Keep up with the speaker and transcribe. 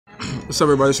What's up,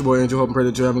 everybody? It's your boy Angel. Hope and pray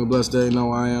that you're having a blessed day.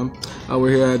 No, I am.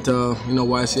 We're here at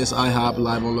YCS IHOP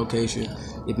live on location.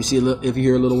 If you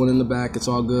hear a little one in the back, it's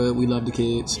all good. We love the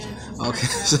kids. Okay,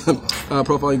 so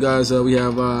profile you guys. We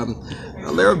have a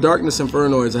Lair of Darkness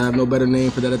Infernoids. I have no better name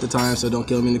for that at the time, so don't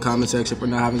kill me in the comment section for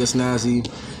not having a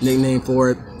snazzy nickname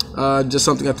for it. Just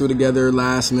something I threw together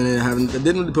last minute. I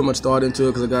didn't really put much thought into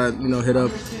it because I got hit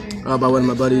up by one of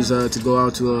my buddies to go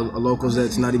out to a locals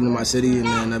that's not even in my city, and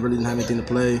then I really didn't have anything to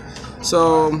play.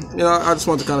 So I just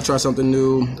wanted to kind of try something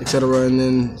new, etc. And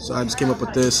then so I just came up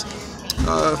with this.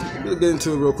 Gonna get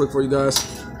into it real quick for you guys.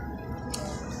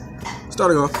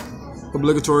 Starting off,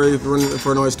 obligatory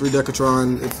Infernoid 3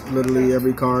 Decatron. It's literally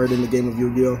every card in the game of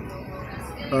Yu-Gi-Oh.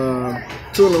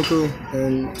 2 Lunku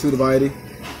and 2 Dividey.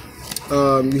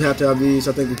 You have to have these.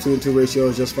 I think the 2 and 2 ratio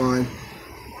is just fine.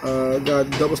 Got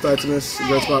double Statimus,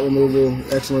 red spot removal,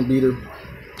 excellent beater,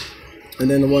 and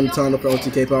then the 1 Tondo for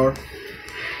OTK power,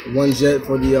 1 Jet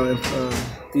for the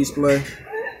feast play.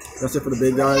 That's it for the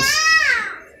big guys.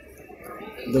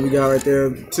 Then we got right there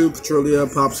 2 Petrolia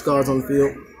pop scars on the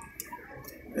field,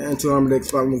 and 2 Armor Deck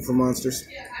spot removal for monsters.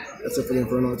 That's it for the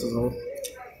Infernoids as a whole.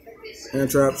 Hand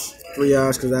traps, 3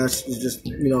 Ash, because Ash is just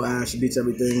Ash beats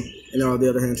everything, and all the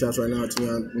other hand traps right now to me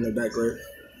aren't that great.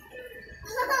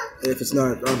 If it's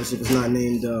not, obviously, if it's not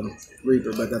named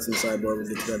Reaper, but that's in the sideboard. We'll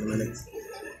get to that in a minute.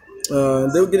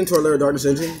 Then we'll get into our Lair of Darkness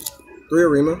engine. 3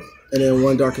 Arima, and then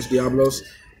 1 Darkest Diablos.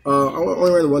 I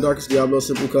only ran the 1 Darkest Diablos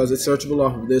simply because it's searchable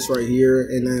off of this right here,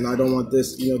 and then I don't want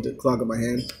this, to clog up my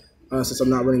hand since I'm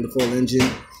not running the full engine.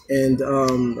 And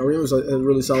Arima is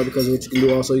really solid because of what you can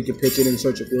do. Also, you can pitch it and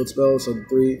search your field spells. So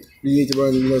you need to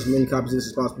run as many copies of this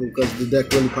as possible because the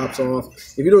deck really pops off.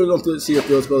 If you don't see your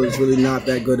field spell, it's really not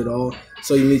that good at all.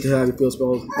 So you need to have your field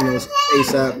spells,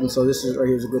 ASAP. And so this is right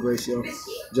here is a good ratio,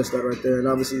 just that right there. And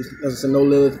obviously, as I said, no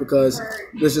Lilith because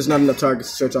there's just not enough targets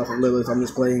to search off of Lilith. I'm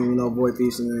just playing, Void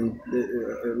Feast, and then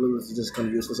Lilith is just kind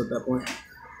of useless at that point.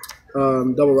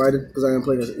 Double Riding because I am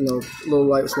playing a little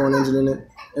light Sworn engine in it.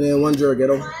 And then 1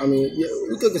 Juraghetto. I mean, yeah,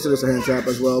 we could consider this a hand trap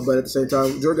as well, but at the same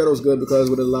time, Juraghetto is good because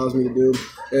what it allows me to do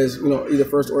is, either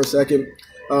first or second.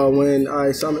 When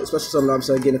I summon, especially summon,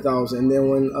 obviously I get 1,000. And then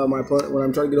when when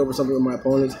I'm trying to get over something with my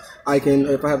opponents, I can,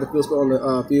 if I have the field spell on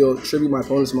the field, tribute my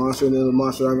opponent's monster, and then the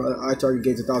monster I target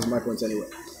gains 1,000 life points anyway,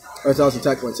 or 1,000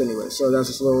 attack points anyway. So that's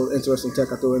just a little interesting tech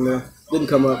I threw in there. Didn't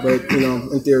come up, but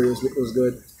in theory it was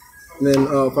good. And then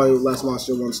finally last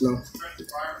monster, 1 Snow.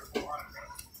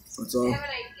 That's all.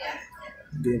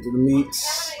 Get into the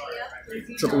meats.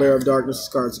 Triple Lair of Darkness. This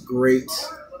card's great.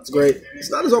 It's great. It's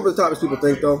not as over the top as people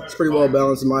think, though. It's pretty well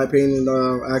balanced, in my opinion.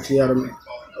 I actually had him.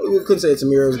 We couldn't say it's a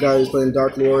mirror. This guy who's playing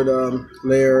Dark Lord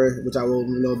Lair, which I will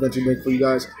eventually make for you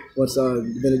guys once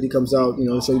Divinity comes out.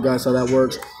 Show you guys how that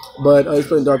works. But he's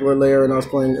playing Dark Lord Lair, and I was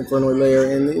playing Infernoid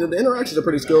Lair, and the interactions are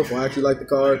pretty skillful. I actually like the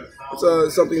card.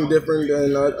 It's something different,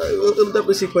 and it'll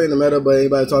definitely see play in the meta. But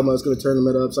anybody talking about it's going to turn the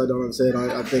meta upside down on its head,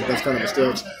 I think that's kind of a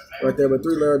stretch right there. But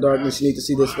 3 Lair of Darkness, you need to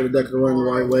see this for the deck to run the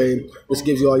right way. This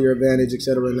gives you all your advantage,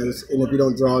 etc. And if you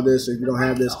don't draw this or if you don't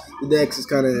have this, the deck is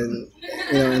kind of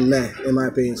in my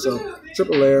opinion. So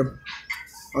triple Lair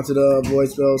onto the void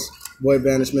spells, void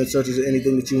banishment, searches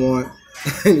anything that you want.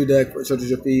 In your deck, such as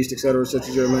your feast, etc., such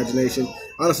as your imagination.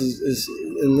 Honestly,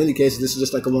 in many cases, this is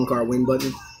just like a 1-card win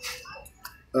button.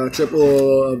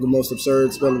 Triple of the most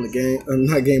absurd spell in the game,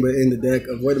 not game, but in the deck.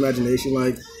 Avoid imagination.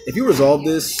 Like, if you resolve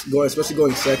this, especially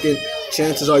going second,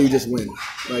 chances are you just win.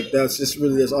 Like, that's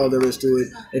all there is to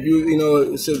it. If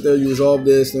you, sit there, you resolve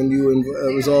this, then you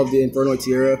resolve the Infernoid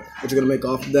Tiara, what you're going to make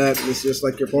off of that, it's just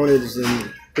like your opponent is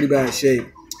in pretty bad shape.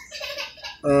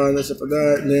 That's it for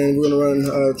that. And then we're going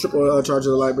to run triple charge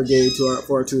of the Light Brigade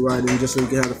for our 2 riding, just so we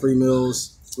can have the free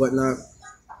mills, whatnot,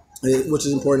 which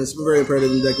is important. It's very imperative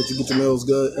in the deck that you get your mills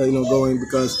good, going,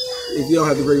 because if you don't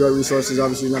have the graveyard resources,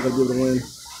 obviously you're not going to be able to win.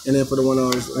 And then for the 1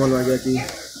 Raigeki,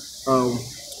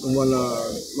 1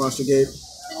 Monster Gate,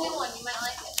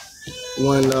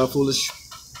 1 Foolish,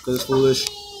 because it's Foolish,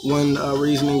 1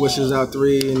 Reasoning, which is out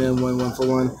 3, and then 1 for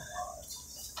 1.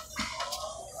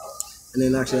 And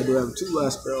then actually I do have 2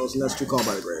 last spells, and that's 2 Call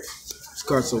by the Grave. This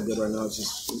card's so good right now, it's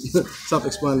just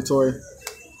self-explanatory.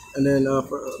 And then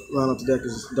round up the deck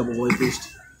is double Void Feast.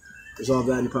 Resolve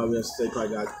that, and you probably have to say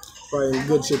probably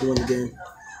good shit to win the game.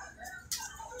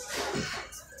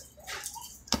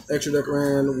 Extra deck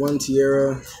ran 1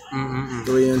 Tiara,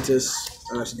 3 Entis.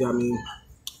 Actually got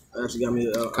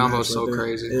me combo's so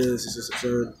crazy. It is. It's just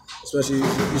absurd. Especially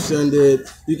if you send it.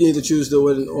 You can either choose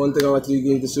one thing I like to do. You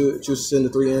can either choose to send the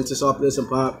 3 Entis off this and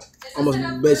pop, almost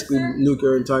basically nuke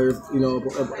your entire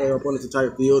opponent's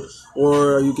entire field,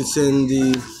 or you can send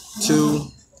the 2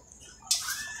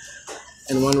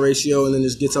 and 1 ratio, and then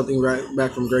just get something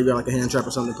back from graveyard like a hand trap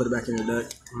or something, put it back in your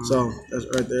deck. So that's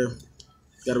right there.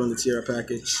 Got to run the Tierra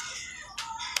package.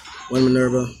 1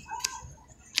 Minerva.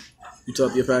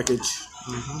 Utopia package.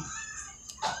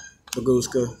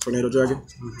 Baguska, Tornado Dragon.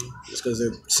 Just because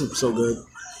they're so good.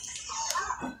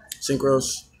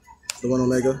 Synchros, the 1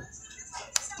 Omega,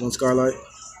 1 Scarlight,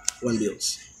 1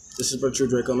 Beals. This is for true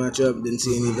Draco matchup. Didn't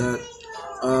see any of that.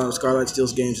 Scarlight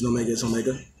steals games, and Omega is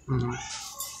Omega.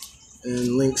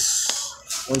 And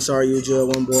links, 1 Saryuja,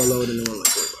 1 Borload, and then 1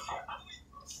 Liquid.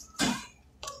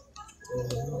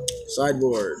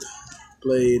 Sideboard.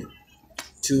 Played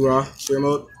 2 Raw, Sphere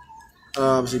Mode.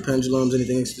 Obviously, Pendulums,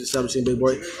 anything establishing big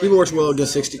board. Even works well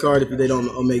against 60 card if they don't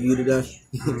Omega you to death.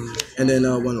 And then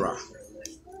 1 Raw.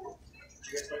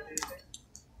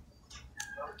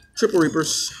 Triple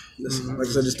Reapers. Like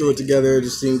I said, just threw it together. It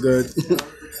just seemed good. See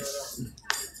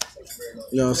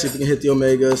if you can hit the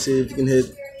Omega. See if you can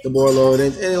hit the Borload.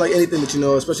 And like anything that you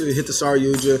know, especially if you hit the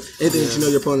Saryuja. Anything that you know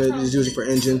your opponent is using for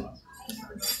engine.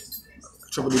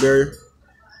 Triple D Barrier.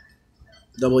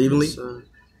 Double Evenly.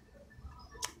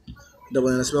 Double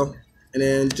Mana Spell. And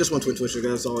then just 1 Twin Twister.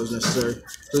 That's always necessary.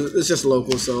 It's just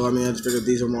local, so I mean, I just figured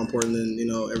these are more important than,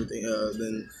 everything.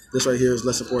 Then this right here is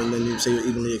less important than you say you're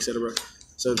evenly, etc.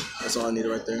 So that's all I needed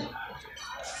right there.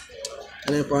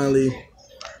 And then finally,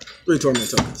 3 Torment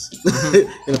tokens.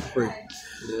 And for free.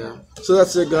 Yeah. So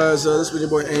that's it, guys. This has been your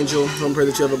boy Angel. I pray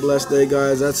that you have a blessed day,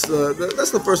 guys. That's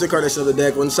the first incarnation of the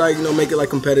deck. When side, make it like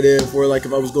competitive, or like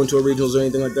if I was going to a regionals or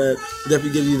anything like that,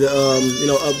 definitely give you the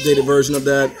updated version of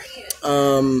that.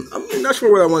 I'm not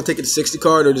sure whether I want to take it to 60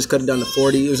 card or just cut it down to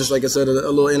 40. It was just, like I said, a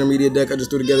little intermediate deck I just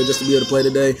threw together just to be able to play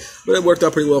today. But it worked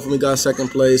out pretty well for me, guys.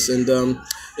 2nd place. And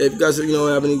if you guys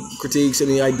have any critiques,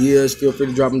 any ideas, feel free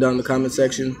to drop them down in the comment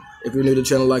section. If you're new to the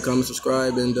channel, like, comment,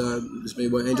 subscribe. And this has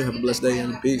been your boy Angel. Have a blessed day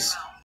and peace.